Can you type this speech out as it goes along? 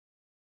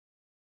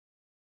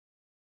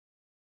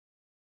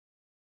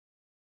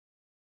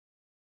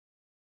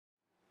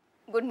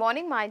Good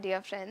morning my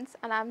dear friends,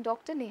 and I am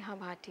Dr. Neha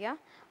Bhatia,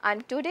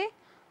 and today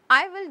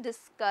I will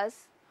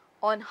discuss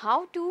on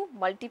how to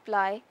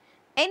multiply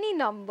any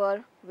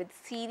number with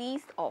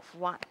series of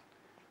 1.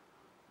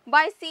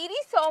 By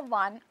series of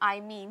 1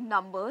 I mean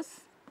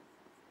numbers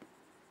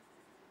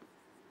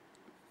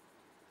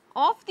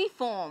of the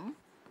form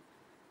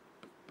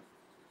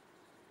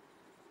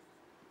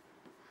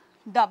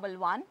double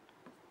 1,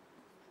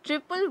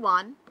 triple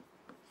 1,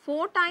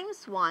 4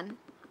 times 1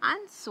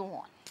 and so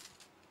on.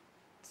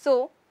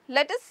 So,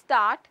 let us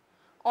start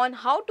on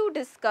how to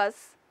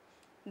discuss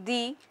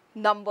the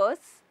numbers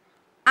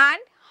and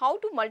how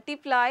to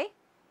multiply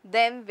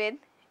them with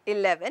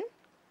 11.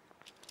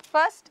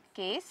 First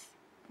case,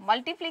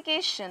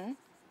 multiplication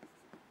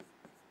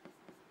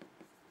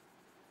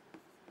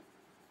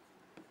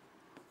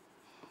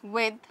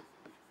with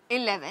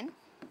 11.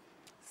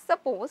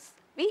 Suppose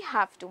we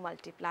have to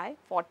multiply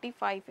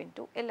 45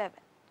 into 11.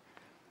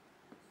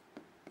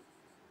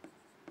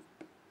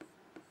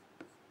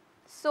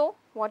 So,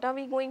 what are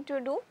we going to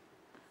do?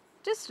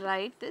 Just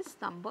write these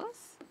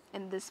numbers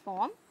in this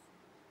form.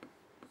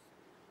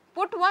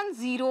 Put one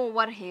 0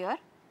 over here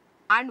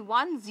and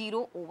one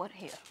 0 over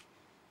here.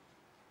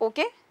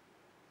 Okay?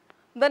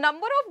 The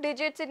number of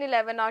digits in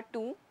 11 are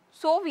 2.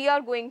 So, we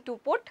are going to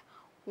put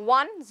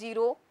 1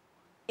 0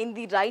 in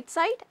the right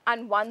side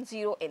and 1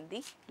 0 in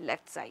the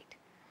left side.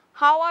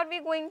 How are we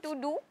going to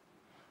do?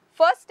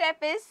 First step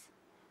is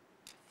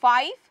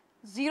 5,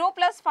 0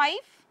 plus 5,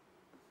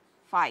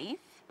 5.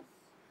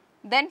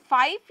 Then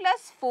 5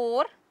 plus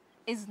 4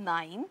 is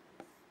 9.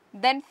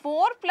 Then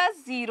 4 plus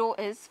 0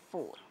 is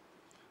 4.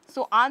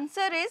 So,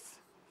 answer is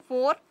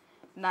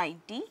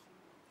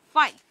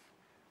 495.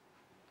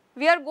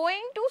 We are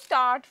going to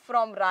start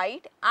from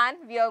right and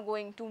we are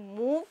going to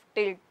move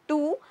till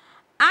 2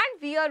 and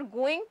we are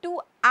going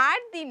to add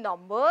the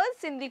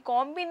numbers in the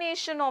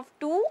combination of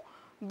 2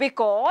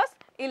 because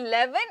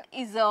 11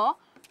 is a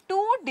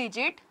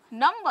 2-digit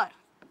number.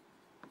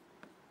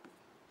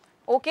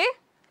 Okay?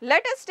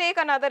 Let us take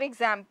another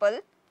example,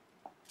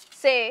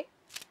 say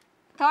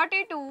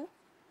 32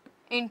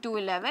 into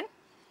 11.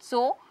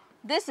 So,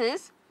 this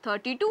is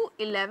 32,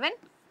 11,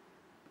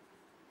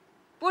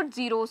 put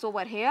zeros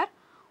over here,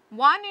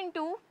 1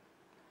 into,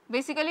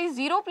 basically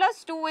 0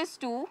 plus 2 is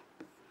 2,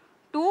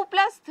 2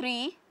 plus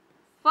 3,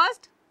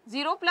 first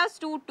 0 plus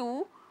 2,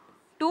 2,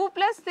 2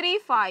 plus 3,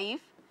 5,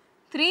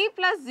 3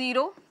 plus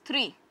 0,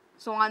 3.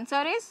 So,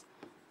 answer is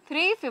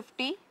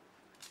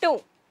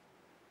 352.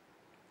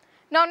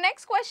 Now,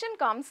 next question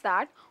comes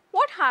that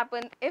what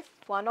happens if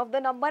one of the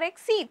number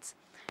exceeds?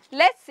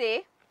 Let's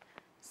say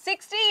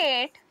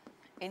 68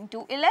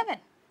 into 11.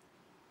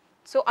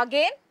 So,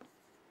 again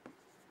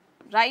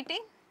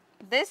writing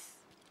this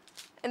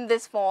in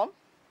this form,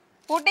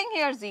 putting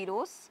here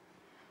zeros.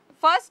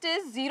 First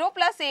is 0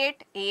 plus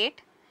 8,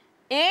 8.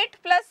 8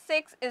 plus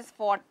 6 is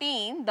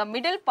 14, the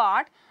middle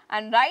part,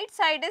 and right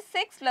side is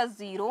 6 plus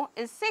 0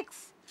 is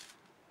 6.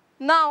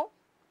 Now,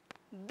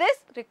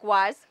 this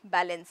requires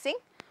balancing.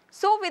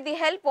 So, with the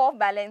help of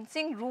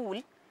balancing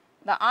rule,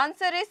 the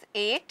answer is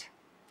 8,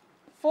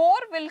 4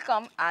 will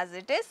come as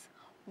it is,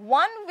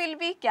 1 will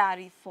be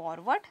carried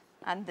forward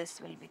and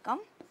this will become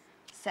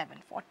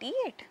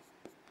 748.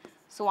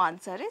 So,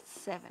 answer is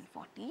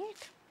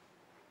 748.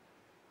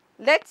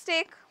 Let's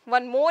take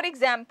one more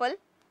example,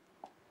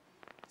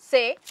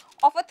 say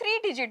of a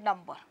 3-digit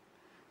number,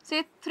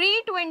 say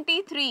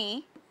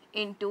 323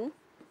 into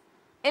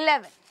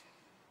 11.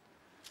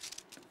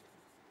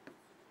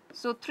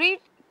 So,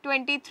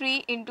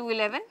 323 into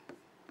 11,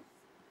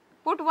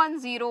 put one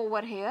 0 over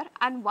here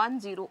and one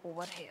 0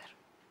 over here.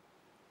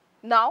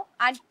 Now,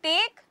 and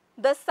take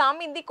the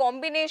sum in the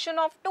combination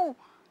of 2,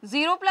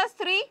 0 plus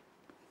 3,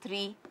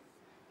 3,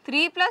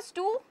 3 plus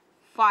 2,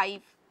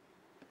 5,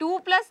 2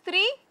 plus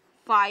 3,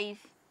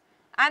 5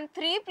 and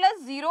 3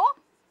 plus 0,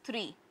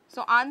 3.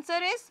 So,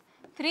 answer is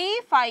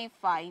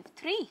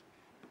 3553.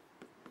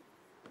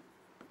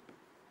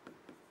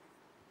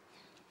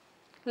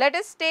 Let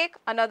us take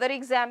another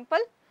example,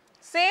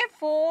 say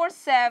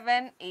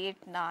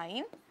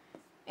 4789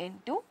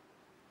 into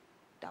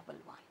 11.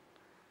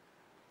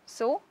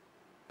 So,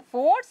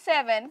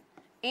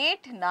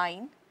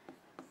 4789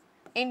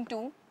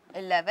 into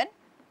 11,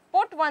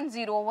 put one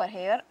 0 over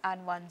here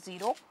and one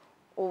 0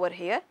 over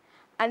here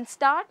and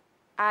start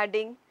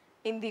adding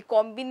in the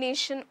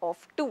combination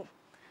of 2.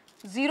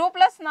 0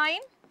 plus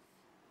 9,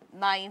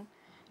 9,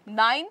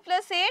 9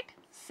 plus 8,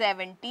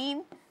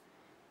 17,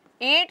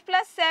 8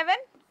 plus 7,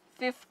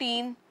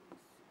 15,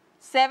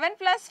 7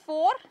 plus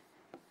 4,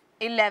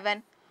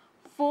 11,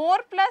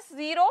 4 plus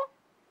 0,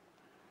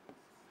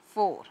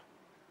 4.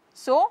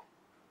 So,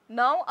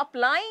 now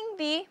applying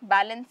the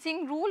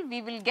balancing rule,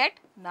 we will get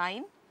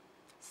 9,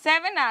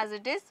 7 as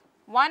it is,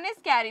 1 is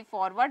carry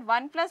forward,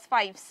 1 plus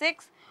 5,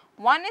 6,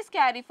 1 is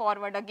carry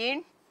forward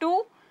again,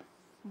 2,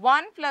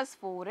 1 plus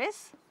 4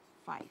 is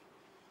 5.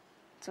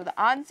 So, the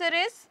answer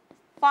is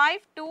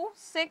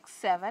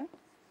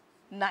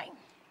 52679.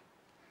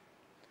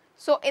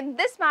 So, in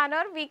this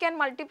manner we can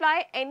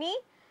multiply any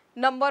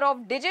number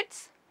of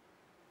digits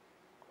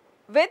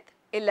with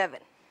 11.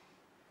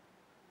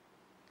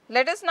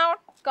 Let us now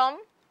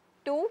come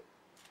to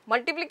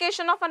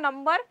multiplication of a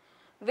number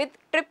with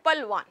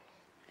triple one.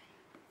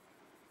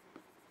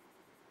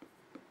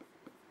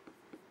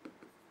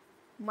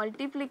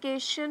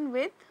 Multiplication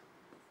with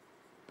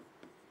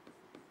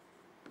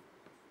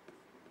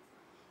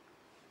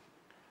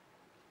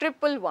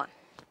triple one.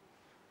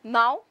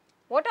 Now,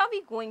 what are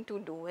we going to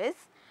do is,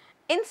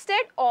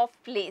 instead of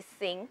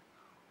placing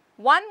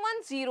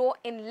 110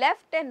 in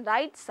left and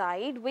right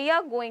side, we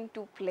are going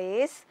to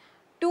place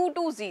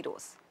two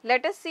zeros.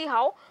 Let us see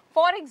how.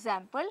 For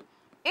example,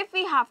 if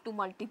we have to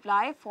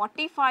multiply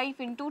 45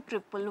 into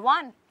triple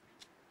one.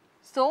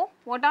 So,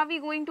 what are we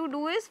going to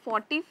do is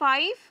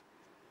 45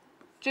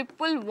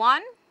 triple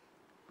one,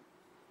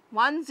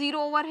 10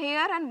 over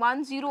here and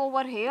 10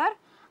 over here,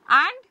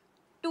 and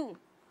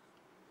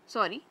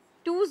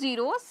two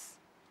zeros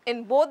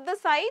in both the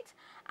sides,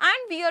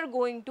 and we are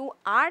going to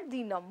add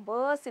the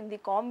numbers in the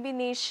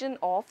combination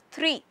of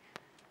 3.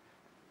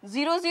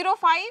 0, 0,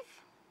 5,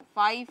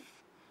 5,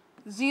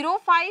 0,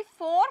 5,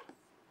 4,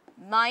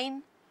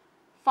 9,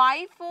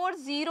 5, 4,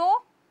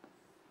 0,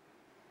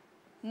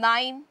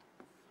 9,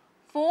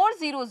 4,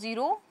 0,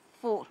 0,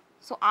 4.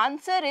 So,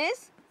 answer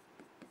is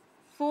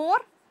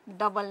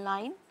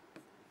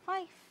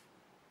 4995.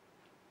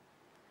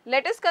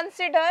 Let us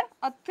consider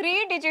a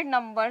 3-digit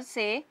number,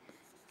 say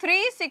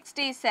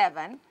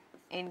 367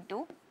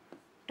 into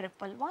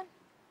triple one.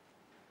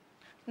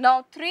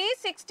 Now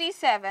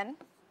 367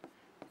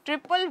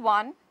 triple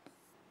one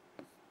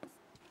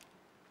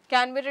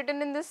can be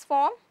written in this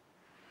form.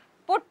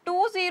 Put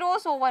 2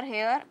 zeros over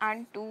here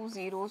and 2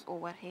 zeros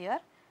over here,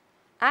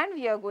 and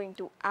we are going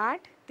to add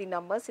the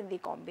numbers in the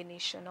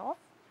combination of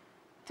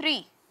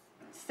 3,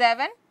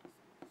 7,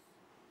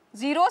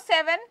 0,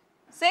 7,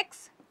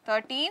 6,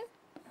 13,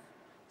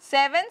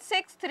 7,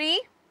 6,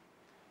 3,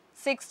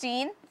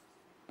 16,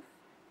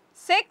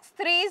 6,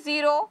 3,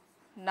 0,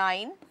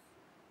 9,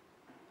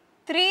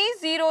 3,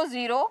 0,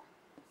 0,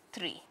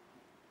 3.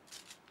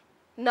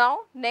 Now,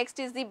 next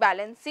is the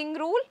balancing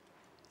rule.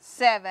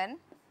 7,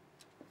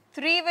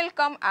 3 will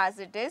come as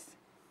it is,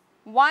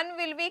 1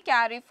 will be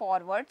carried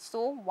forward,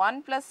 so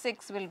 1 plus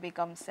 6 will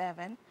become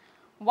 7,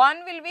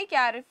 1 will be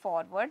carried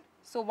forward,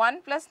 so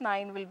 1 plus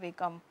 9 will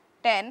become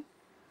 10,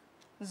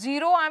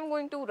 0 I am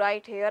going to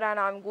write here, and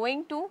I am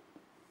going to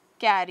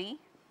carry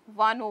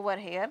 1 over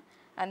here,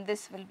 and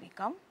this will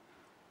become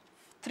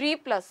 3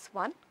 plus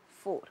 1,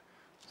 4.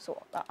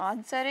 So, the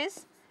answer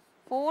is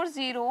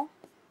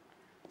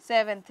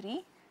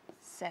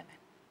 40737.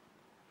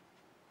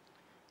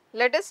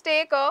 Let us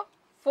take a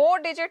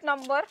 4-digit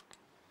number,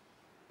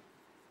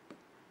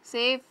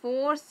 say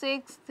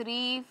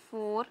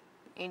 4634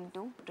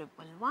 into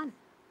triple one.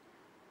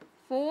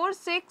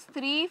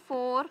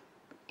 4634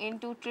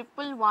 into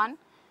triple one,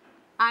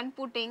 and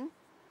putting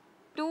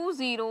 2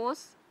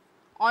 zeros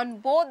on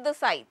both the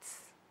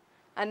sides.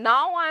 And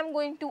now I am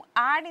going to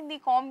add in the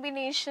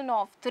combination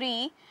of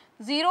 3,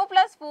 0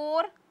 plus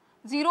 4,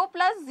 0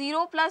 plus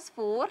 0 plus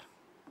 4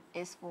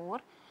 is 4,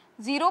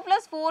 0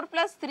 plus 4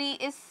 plus 3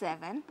 is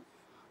 7,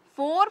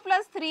 4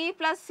 plus 3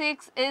 plus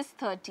 6 is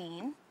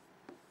 13,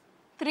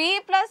 3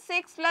 plus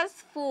 6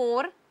 plus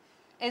 4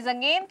 is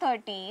again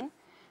 13,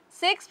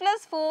 6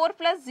 plus 4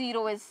 plus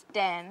 0 is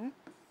 10,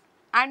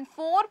 and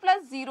 4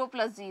 plus 0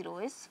 plus 0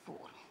 is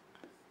 4.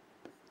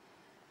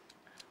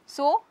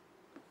 So,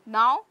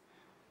 now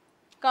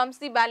comes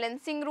the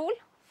balancing rule.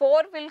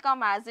 4 will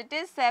come as it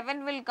is,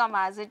 7 will come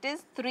as it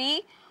is,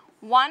 3,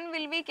 1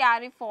 will be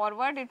carried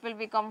forward, it will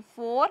become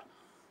 4,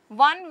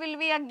 1 will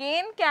be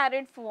again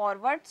carried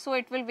forward, so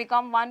it will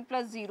become 1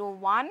 plus 0,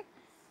 1,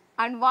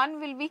 and 1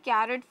 will be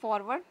carried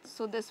forward,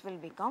 so this will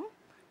become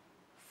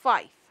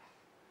 5.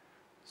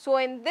 So,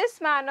 in this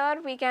manner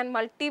we can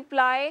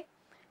multiply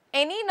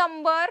any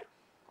number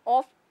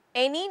of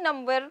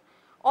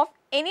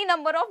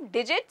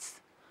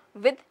digits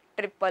with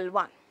triple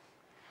one.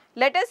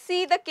 Let us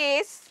see the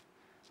case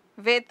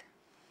with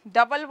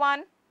double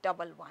one,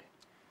 double one.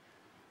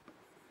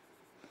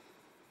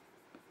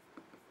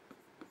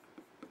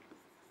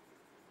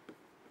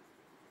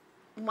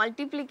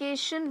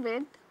 Multiplication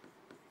with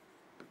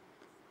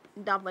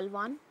double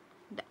one,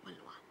 double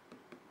one.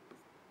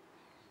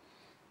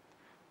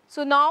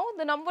 So, now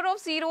the number of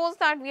zeros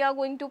that we are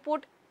going to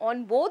put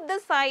on both the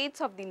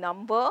sides of the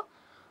number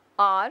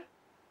are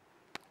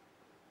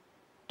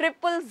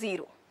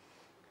 000.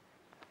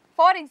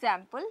 For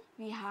example,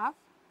 we have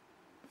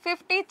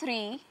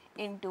 53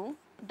 into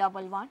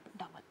double one,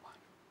 double one.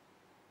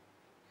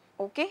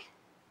 Okay.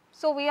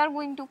 So, we are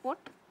going to put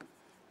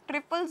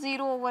 000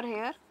 over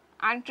here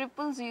and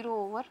 000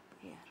 over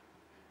here.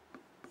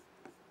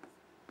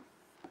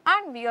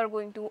 And we are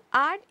going to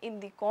add in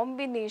the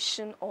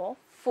combination of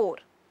 4.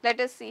 Let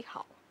us see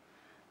how.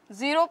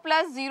 0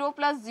 plus 0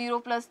 plus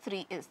 0 plus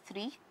 3 is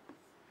 3.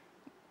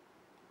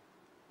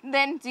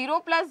 Then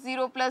 0 plus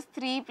 0 plus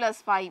 3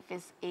 plus 5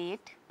 is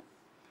 8.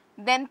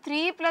 Then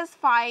 3 plus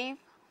 5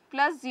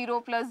 plus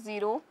 0 plus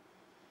 0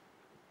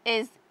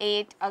 is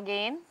 8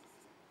 again.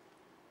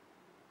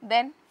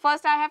 Then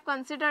first I have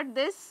considered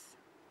this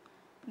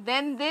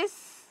then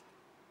this,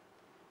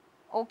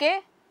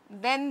 okay,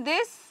 then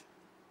this,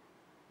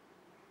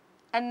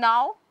 and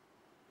now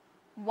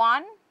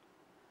 1,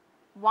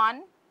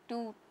 1,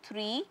 2,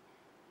 3,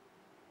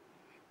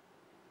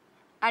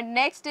 and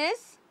next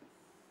is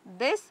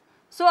this.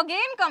 So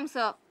again comes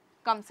an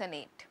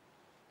 8,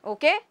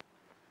 okay,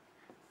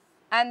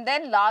 and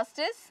then last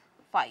is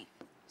 5.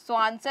 So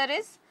answer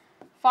is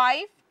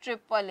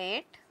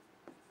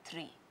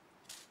 5,888,3.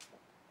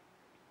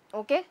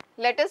 Okay,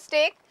 let us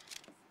take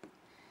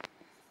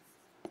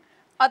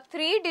a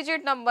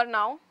 3-digit number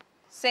now.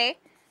 Say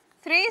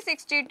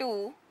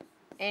 362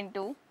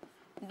 into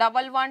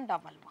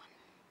 1111.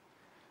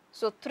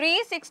 So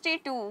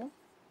 362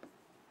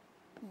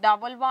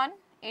 11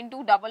 into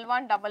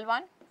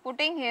 1111,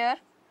 putting here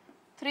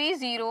 3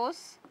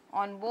 zeros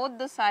on both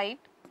the side.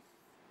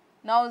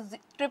 Now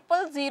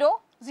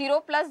 000,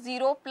 0 plus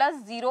 0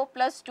 plus 0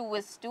 plus 2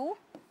 is 2.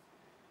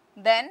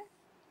 Then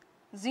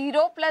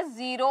 0 plus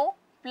 0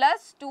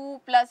 plus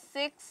 2 plus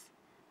 6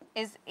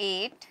 is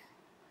 8.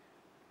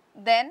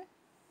 Then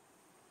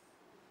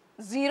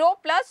 0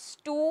 plus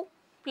 2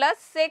 plus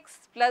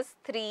 6 plus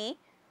 3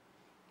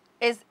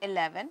 is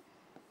 11.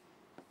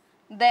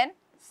 Then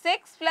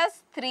 6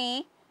 plus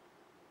 3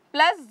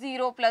 plus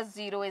 0 plus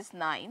 0 is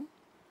 9.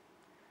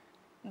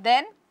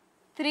 Then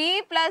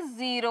 3 plus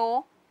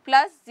 0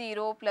 plus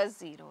 0 plus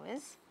 0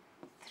 is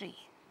 3.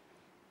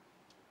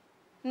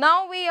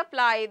 Now we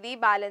apply the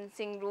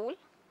balancing rule.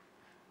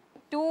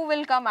 2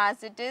 will come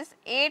as it is,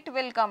 8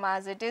 will come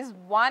as it is,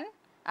 1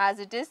 as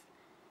it is.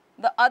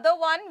 The other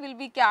one will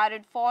be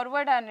carried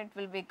forward and it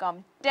will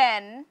become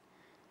 10.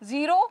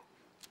 0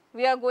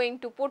 we are going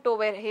to put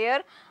over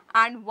here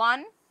and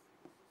 1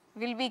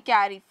 will be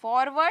carried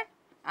forward,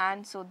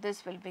 and so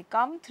this will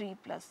become 3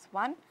 plus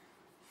 1,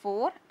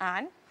 4,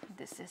 and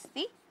this is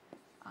the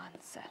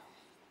answer.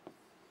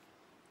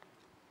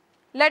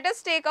 Let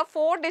us take a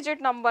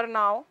 4-digit number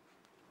now.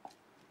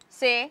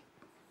 Say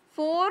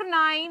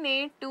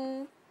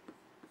 4982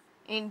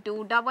 into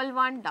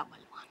 1111.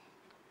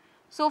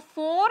 So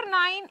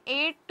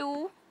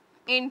 4982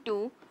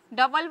 into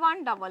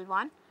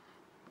 1111.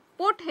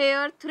 Put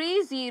here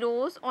 3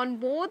 zeros on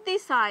both the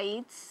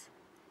sides.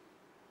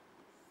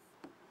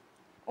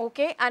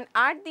 Okay, and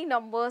add the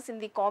numbers in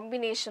the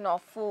combination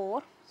of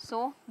 4.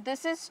 So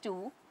this is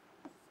 2.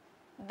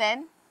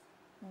 Then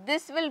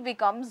this will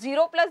become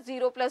 0 plus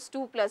 0 plus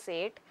 2 plus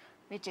 8,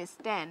 which is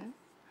 10.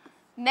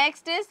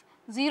 Next is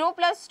 0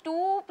 plus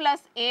 2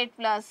 plus 8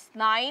 plus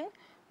 9,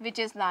 which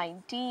is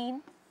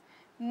 19.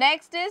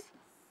 Next is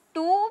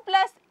 2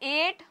 plus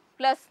 8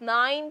 plus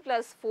 9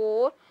 plus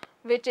 4,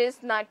 which is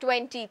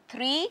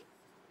 23.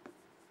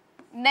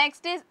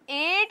 Next is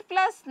 8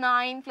 plus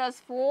 9 plus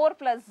 4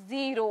 plus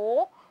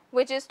 0,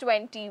 which is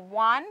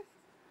 21.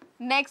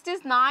 Next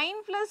is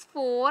 9 plus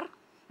 4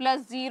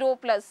 plus 0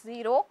 plus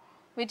 0,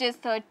 which is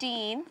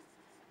 13.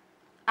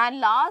 And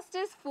last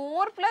is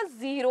 4 plus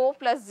 0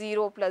 plus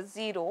 0 plus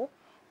 0,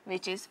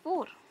 which is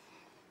 4.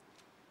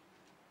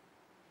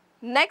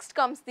 Next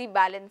comes the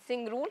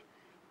balancing rule.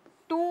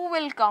 2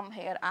 will come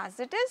here as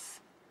it is.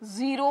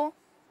 0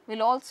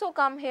 will also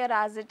come here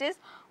as it is.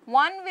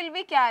 1 will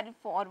be carried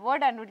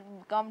forward and it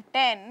will become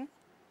 10.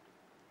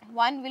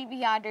 1 will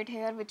be added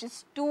here, which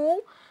is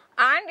 2,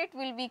 and it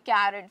will be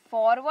carried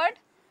forward,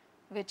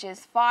 which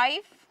is 5.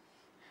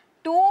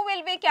 2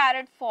 will be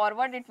carried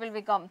forward, it will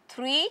become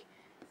 3.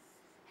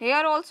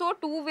 Here also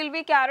 2 will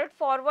be carried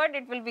forward,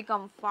 it will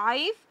become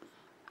 5,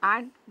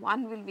 and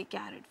 1 will be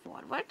carried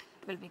forward,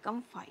 it will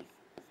become 5.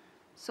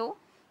 So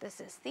this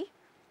is the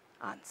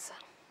answer.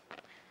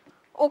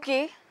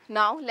 Okay,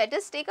 now let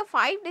us take a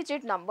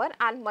 5-digit number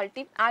and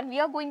we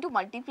are going to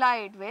multiply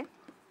it with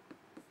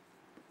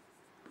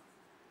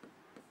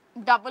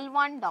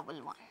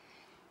 1111.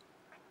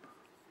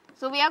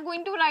 So we are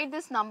going to write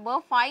this number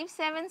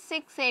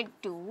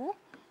 57682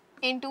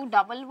 into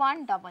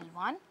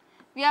 1111.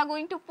 We are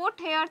going to put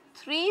here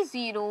 3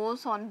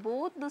 zeros on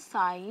both the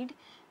side,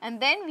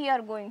 and then we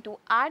are going to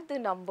add the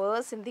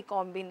numbers in the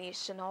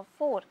combination of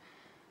 4.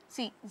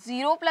 See,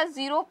 0 plus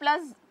 0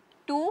 plus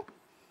 2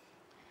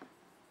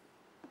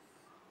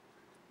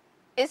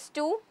 is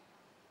 2.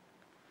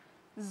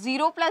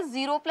 0 plus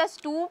 0 plus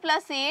 2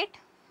 plus 8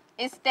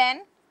 is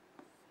 10.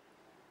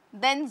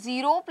 Then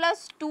 0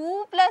 plus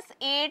 2 plus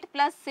 8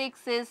 plus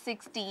 6 is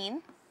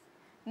 16.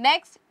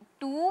 Next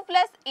 2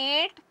 plus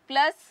 8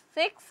 plus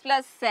 6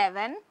 plus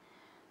 7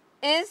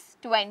 is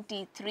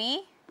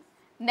 23.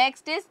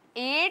 Next is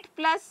 8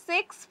 plus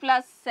 6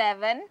 plus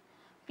 7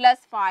 plus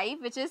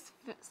 5, which is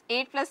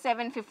 8 plus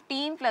 7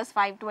 15 plus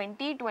 5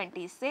 20,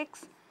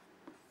 26.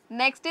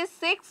 Next is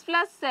 6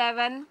 plus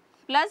 7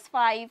 plus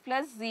 5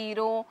 plus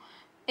 0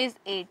 is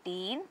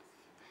 18.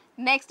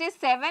 Next is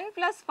 7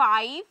 plus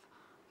 5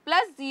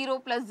 plus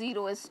 0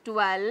 is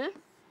 12,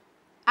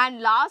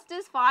 and last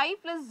is 5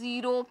 plus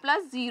 0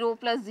 plus 0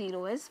 plus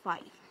 0 is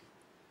 5.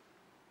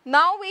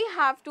 Now we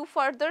have to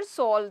further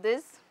solve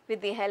this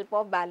with the help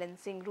of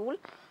balancing rule.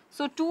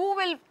 So 2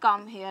 will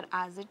come here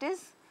as it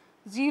is,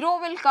 0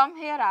 will come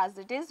here as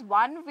it is,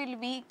 1 will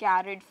be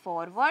carried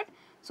forward,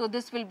 So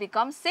this will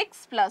become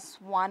 6 plus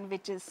 1,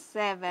 which is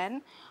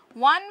 7.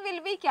 1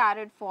 will be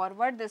carried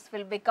forward. This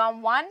will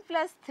become 1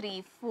 plus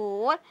 3,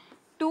 4.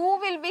 2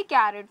 will be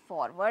carried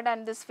forward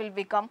and this will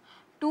become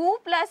 2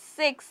 plus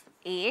 6,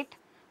 8.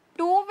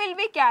 2 will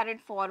be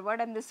carried forward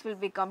and this will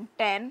become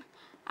 10.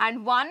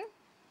 And 1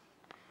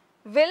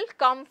 will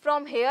come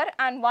from here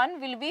and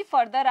 1 will be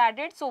further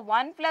added. So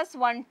 1 plus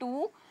 1,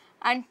 2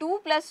 and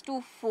 2 plus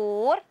 2,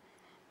 4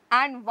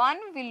 and 1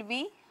 will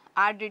be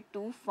added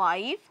to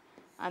 5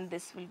 and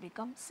this will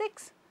become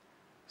 6.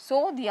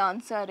 So the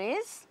answer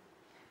is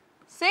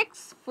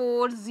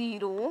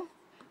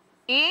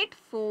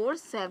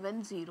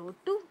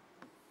 6408472.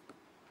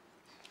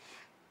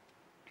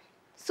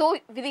 So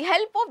with the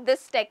help of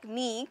this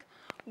technique,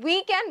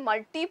 we can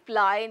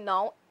multiply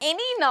now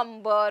any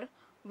number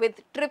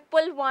with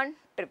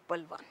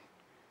 11111.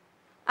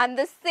 And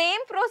the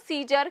same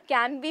procedure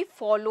can be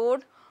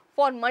followed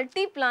for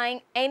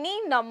multiplying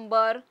any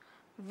number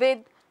with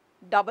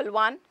 11,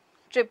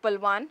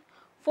 111,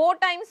 4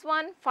 times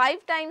 1,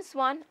 5 times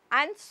 1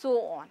 and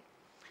so on.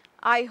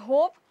 I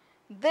hope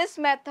this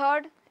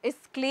method is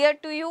clear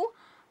to you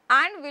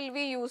and will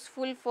be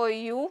useful for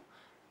you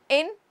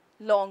in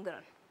long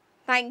run.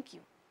 Thank you.